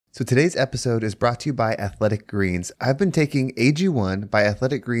So today's episode is brought to you by Athletic Greens. I've been taking AG1 by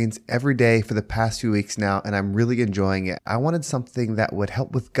Athletic Greens every day for the past few weeks now, and I'm really enjoying it. I wanted something that would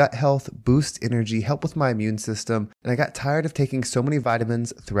help with gut health, boost energy, help with my immune system, and I got tired of taking so many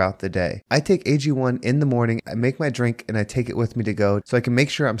vitamins throughout the day. I take AG1 in the morning, I make my drink, and I take it with me to go so I can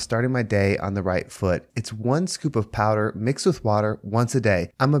make sure I'm starting my day on the right foot. It's 1 scoop of powder mixed with water once a day.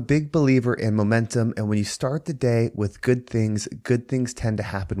 I'm a big believer in momentum, and when you start the day with good things tend to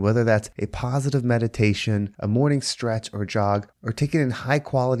happen. Whether that's a positive meditation, a morning stretch or jog, or taking in high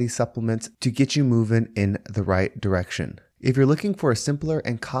quality supplements to get you moving in the right direction. If you're looking for a simpler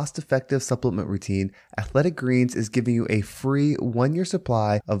and cost-effective supplement routine, Athletic Greens is giving you a free 1-year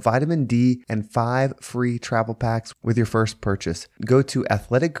supply of vitamin D and 5 free travel packs with your first purchase. Go to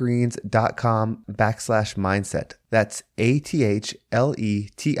athleticgreens.com/mindset. That's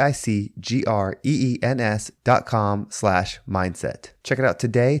athleticgreens.com/mindset. Check it out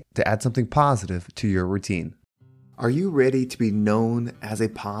today to add something positive to your routine. Are you ready to be known as a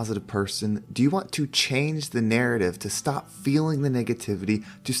positive person? Do you want to change the narrative, to stop feeling the negativity,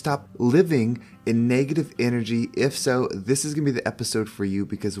 to stop living in negative energy? If so, this is going to be the episode for you,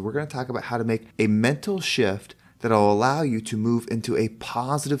 because we're going to talk about how to make a mental shift that will allow you to move into a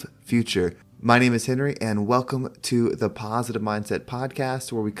positive future. My name is Henry, and welcome to the Positive Mindset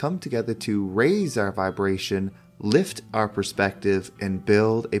Podcast, where we come together to raise our vibration, lift our perspective, and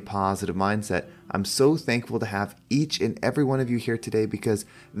build a positive mindset. I'm so thankful to have each and every one of you here today, because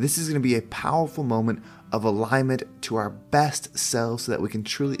this is going to be a powerful moment of alignment to our best selves so that we can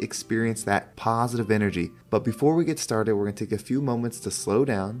truly experience that positive energy. But before we get started, we're going to take a few moments to slow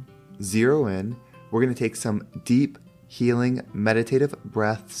down, zero in. We're going to take some deep, healing, meditative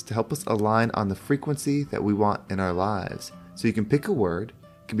breaths to help us align on the frequency that we want in our lives. So you can pick a word.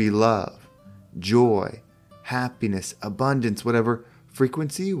 It can be love, joy, happiness, abundance, whatever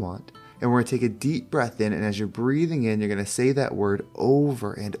frequency you want. And we're going to take a deep breath in, and as you're breathing in, you're going to say that word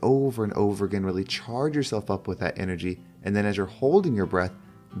over and over and over again. Really charge yourself up with that energy. And then as you're holding your breath,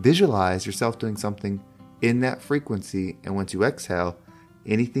 visualize yourself doing something in that frequency. And once you exhale,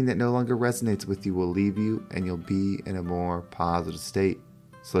 anything that no longer resonates with you will leave you, and you'll be in a more positive state.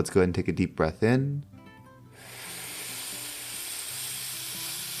 So let's go ahead and take a deep breath in.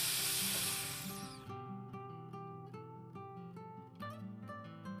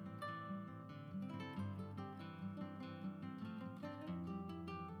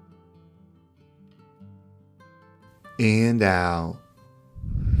 And out.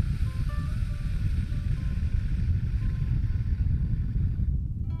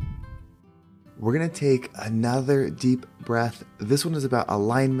 We're going to take another deep breath. This one is about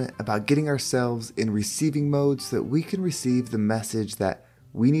alignment, about getting ourselves in receiving mode so that we can receive the message that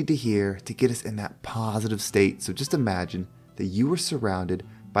we need to hear to get us in that positive state. So just imagine that you are surrounded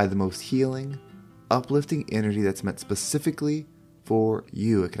by the most healing, uplifting energy that's meant specifically for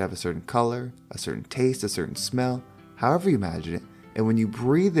you. It could have a certain color, a certain taste, a certain smell, however you imagine it. And when you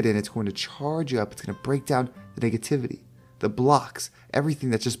breathe it in, it's going to charge you up. It's going to break down the negativity, the blocks,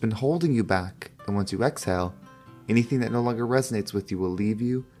 everything that's just been holding you back. And once you exhale, anything that no longer resonates with you will leave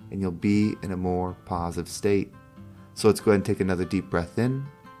you, and you'll be in a more positive state. So let's go ahead and take another deep breath in.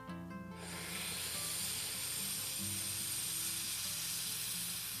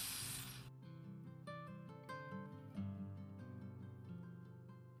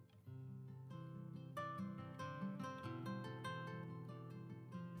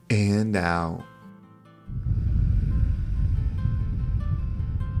 And out.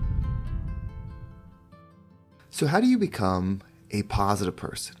 So how do you become a positive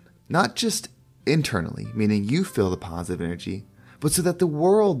person? Not just internally, meaning you feel the positive energy, but so that the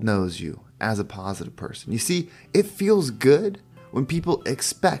world knows you as a positive person. You see, it feels good when people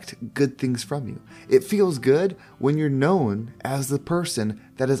expect good things from you. It feels good when you're known as the person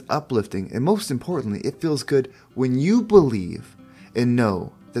that is uplifting. And most importantly, it feels good when you believe and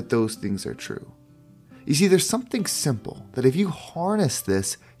know that those things are true. You see, there's something simple that if you harness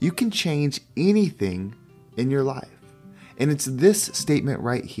this, you can change anything in your life. And it's this statement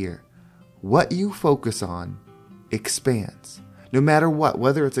right here. What you focus on expands. No matter what,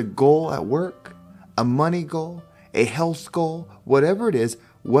 whether it's a goal at work, a money goal, a health goal, whatever it is,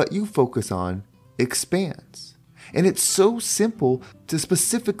 what you focus on expands. And it's so simple to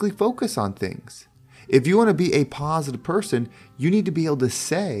specifically focus on things. If you want to be a positive person, you need to be able to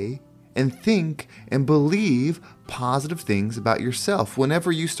say and think and believe positive things about yourself.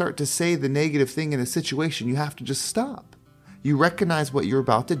 Whenever you start to say the negative thing in a situation, you have to just stop. You recognize what you're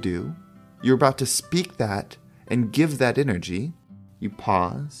about to do. You're about to speak that and give that energy. You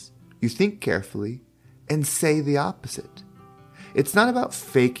pause, you think carefully, and say the opposite. It's not about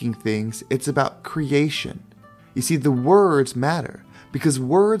faking things, it's about creation. You see, the words matter because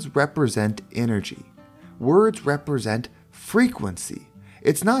words represent energy. Words represent frequency.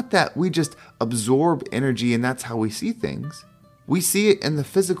 It's not that we just absorb energy and that's how we see things. We see it in the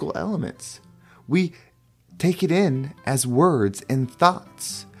physical elements. We take it in as words and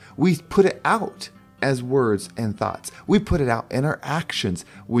thoughts. We put it out as words and thoughts. We put it out in our actions.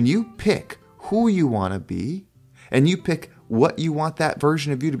 When you pick who you want to be and you pick what you want that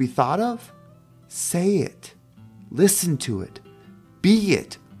version of you to be thought of, say it. Listen to it. Be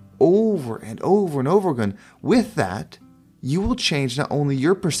it over and over and over again. With that, you will change not only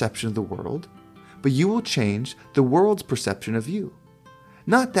your perception of the world, but you will change the world's perception of you.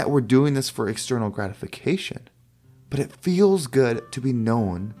 Not that we're doing this for external gratification, but it feels good to be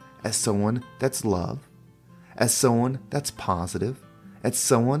known as someone that's love, as someone that's positive, as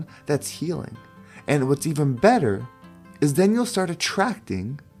someone that's healing. And what's even better is then you'll start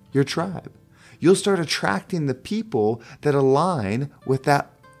attracting your tribe. You'll start attracting the people that align with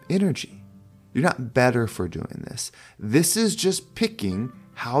that energy. You're not better for doing this. This is just picking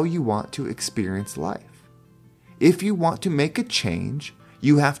how you want to experience life. If you want to make a change,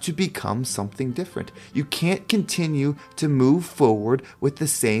 you have to become something different. You can't continue to move forward with the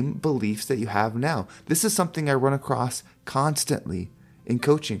same beliefs that you have now. This is something I run across constantly in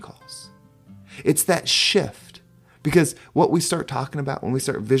coaching calls. It's that shift. Because what we start talking about when we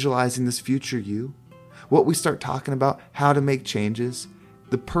start visualizing this future you, what we start talking about how to make changes,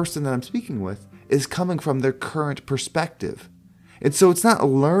 the person that I'm speaking with is coming from their current perspective. And so it's not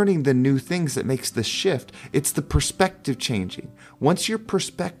learning the new things that makes the shift, it's the perspective changing. Once your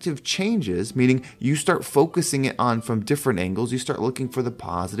perspective changes, meaning you start focusing it on from different angles, you start looking for the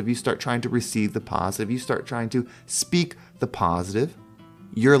positive, you start trying to receive the positive, you start trying to speak the positive,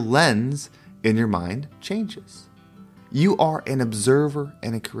 your lens in your mind changes. You are an observer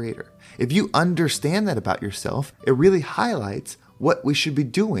and a creator. If you understand that about yourself, it really highlights what we should be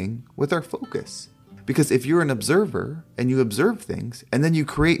doing with our focus. Because if you're an observer and you observe things and then you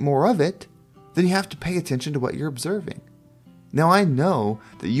create more of it, then you have to pay attention to what you're observing. Now I know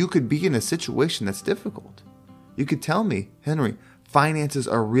that you could be in a situation that's difficult. You could tell me, Henry, finances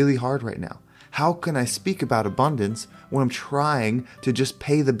are really hard right now. How can I speak about abundance when I'm trying to just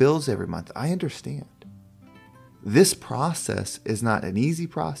pay the bills every month? I understand. This process is not an easy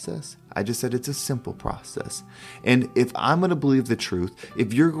process. I just said it's a simple process. And if I'm going to believe the truth,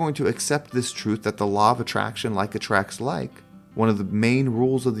 if you're going to accept this truth that the law of attraction, like attracts like, one of the main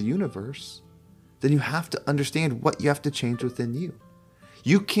rules of the universe, then you have to understand what you have to change within you.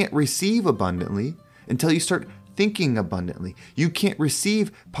 You can't receive abundantly until you start thinking abundantly. You can't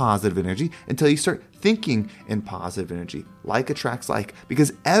receive positive energy until you start thinking in positive energy. Like attracts like,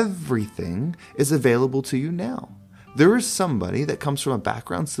 because everything is available to you now. There is somebody that comes from a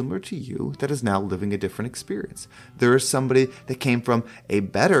background similar to you that is now living a different experience. There is somebody that came from a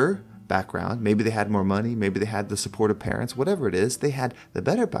better background. Maybe they had more money. Maybe they had the support of parents. Whatever it is, they had the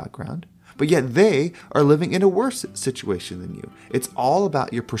better background. But yet they are living in a worse situation than you. It's all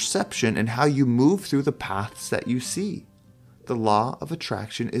about your perception and how you move through the paths that you see. The law of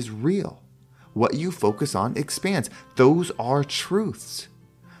attraction is real. What you focus on expands. Those are truths.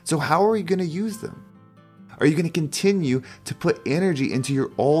 So how are you going to use them? Are you going to continue to put energy into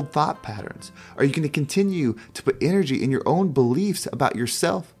your old thought patterns? Are you going to continue to put energy in your own beliefs about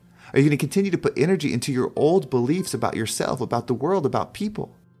yourself? Are you going to continue to put energy into your old beliefs about yourself, about the world, about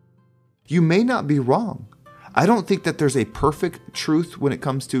people? You may not be wrong. I don't think that there's a perfect truth when it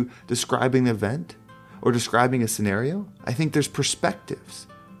comes to describing an event or describing a scenario. I think there's perspectives.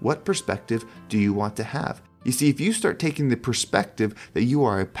 What perspective do you want to have? You see, if you start taking the perspective that you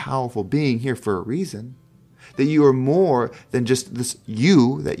are a powerful being here for a reason, that you are more than just this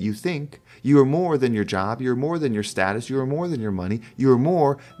you that you think, you are more than your job, you are more than your status, you are more than your money, you are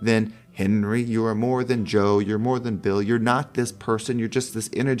more than Henry, you are more than Joe, you're more than Bill, you're not this person, you're just this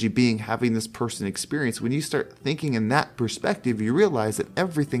energy being having this person experience. When you start thinking in that perspective, you realize that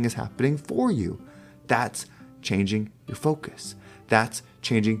everything is happening for you. That's changing your focus. That's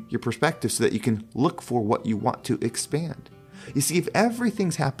changing your perspective so that you can look for what you want to expand. You see, if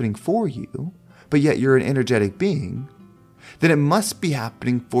everything's happening for you, but yet you're an energetic being, then it must be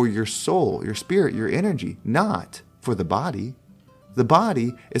happening for your soul, your spirit, your energy, not for the body. The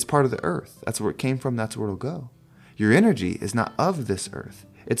body is part of the earth. That's where it came from. That's where it'll go. Your energy is not of this earth.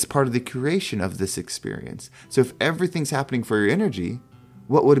 It's part of the creation of this experience. So if everything's happening for your energy,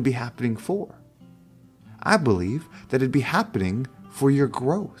 what would it be happening for? I believe that it'd be happening for your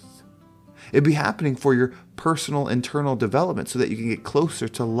growth. It'd be happening for your personal internal development so that you can get closer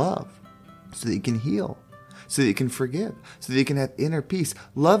to love, so that you can heal, so that you can forgive, so that you can have inner peace.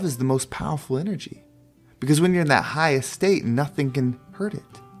 Love is the most powerful energy because when you're in that highest state, nothing can hurt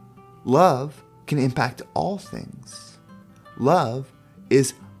it. Love can impact all things. Love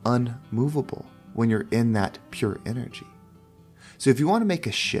is unmovable when you're in that pure energy. So if you want to make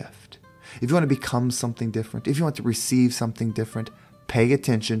a shift, if you want to become something different, if you want to receive something different, pay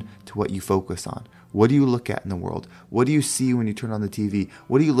attention to what you focus on. What do you look at in the world? What do you see when you turn on the TV?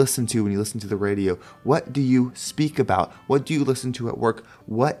 What do you listen to when you listen to the radio? What do you speak about? What do you listen to at work?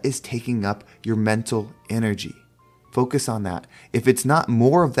 What is taking up your mental energy? Focus on that. If it's not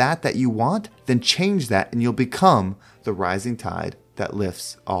more of that you want, then change that and you'll become the rising tide that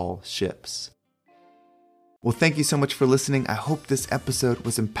lifts all ships. Well, thank you so much for listening. I hope this episode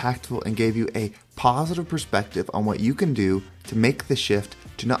was impactful and gave you a positive perspective on what you can do to make the shift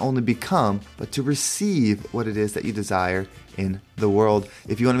to not only become, but to receive what it is that you desire in the world.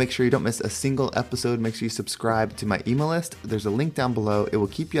 If you want to make sure you don't miss a single episode, make sure you subscribe to my email list. There's a link down below. It will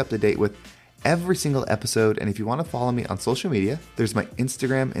keep you up to date with every single episode. And if you want to follow me on social media, there's my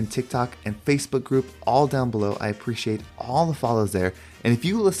Instagram and TikTok and Facebook group all down below. I appreciate all the follows there. And if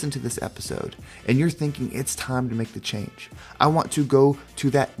you listen to this episode and you're thinking it's time to make the change, I want to go to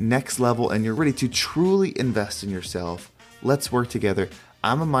that next level and you're ready to truly invest in yourself, let's work together.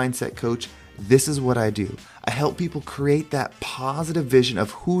 I'm a mindset coach. This is what I do. I help people create that positive vision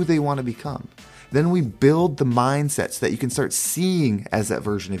of who they want to become. Then we build the mindset so that you can start seeing as that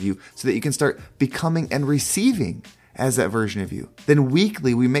version of you, so that you can start becoming and receiving as that version of you. Then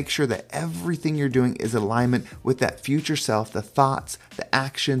weekly, we make sure that everything you're doing is in alignment with that future self. The thoughts, the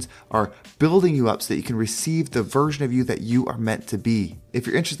actions are building you up so that you can receive the version of you that you are meant to be. If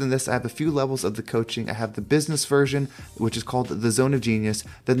you're interested in this, I have a few levels of the coaching. I have the business version, which is called the Zone of Genius.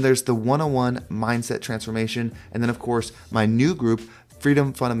 Then there's the 101 mindset transformation. And then of course, my new group,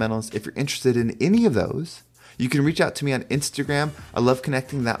 Freedom Fundamentals. If you're interested in any of those, you can reach out to me on Instagram. I love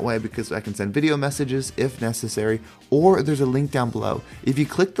connecting that way because I can send video messages if necessary, or there's a link down below. If you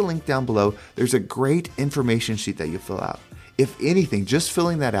click the link down below, there's a great information sheet that you fill out. If anything, just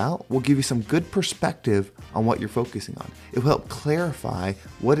filling that out will give you some good perspective on what you're focusing on. It will help clarify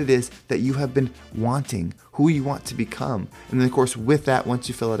what it is that you have been wanting, who you want to become. And then of course, with that, once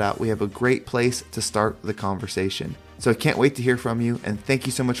you fill it out, we have a great place to start the conversation. So I can't wait to hear from you, and thank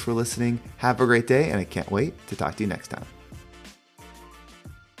you so much for listening. Have a great day, and I can't wait to talk to you next time.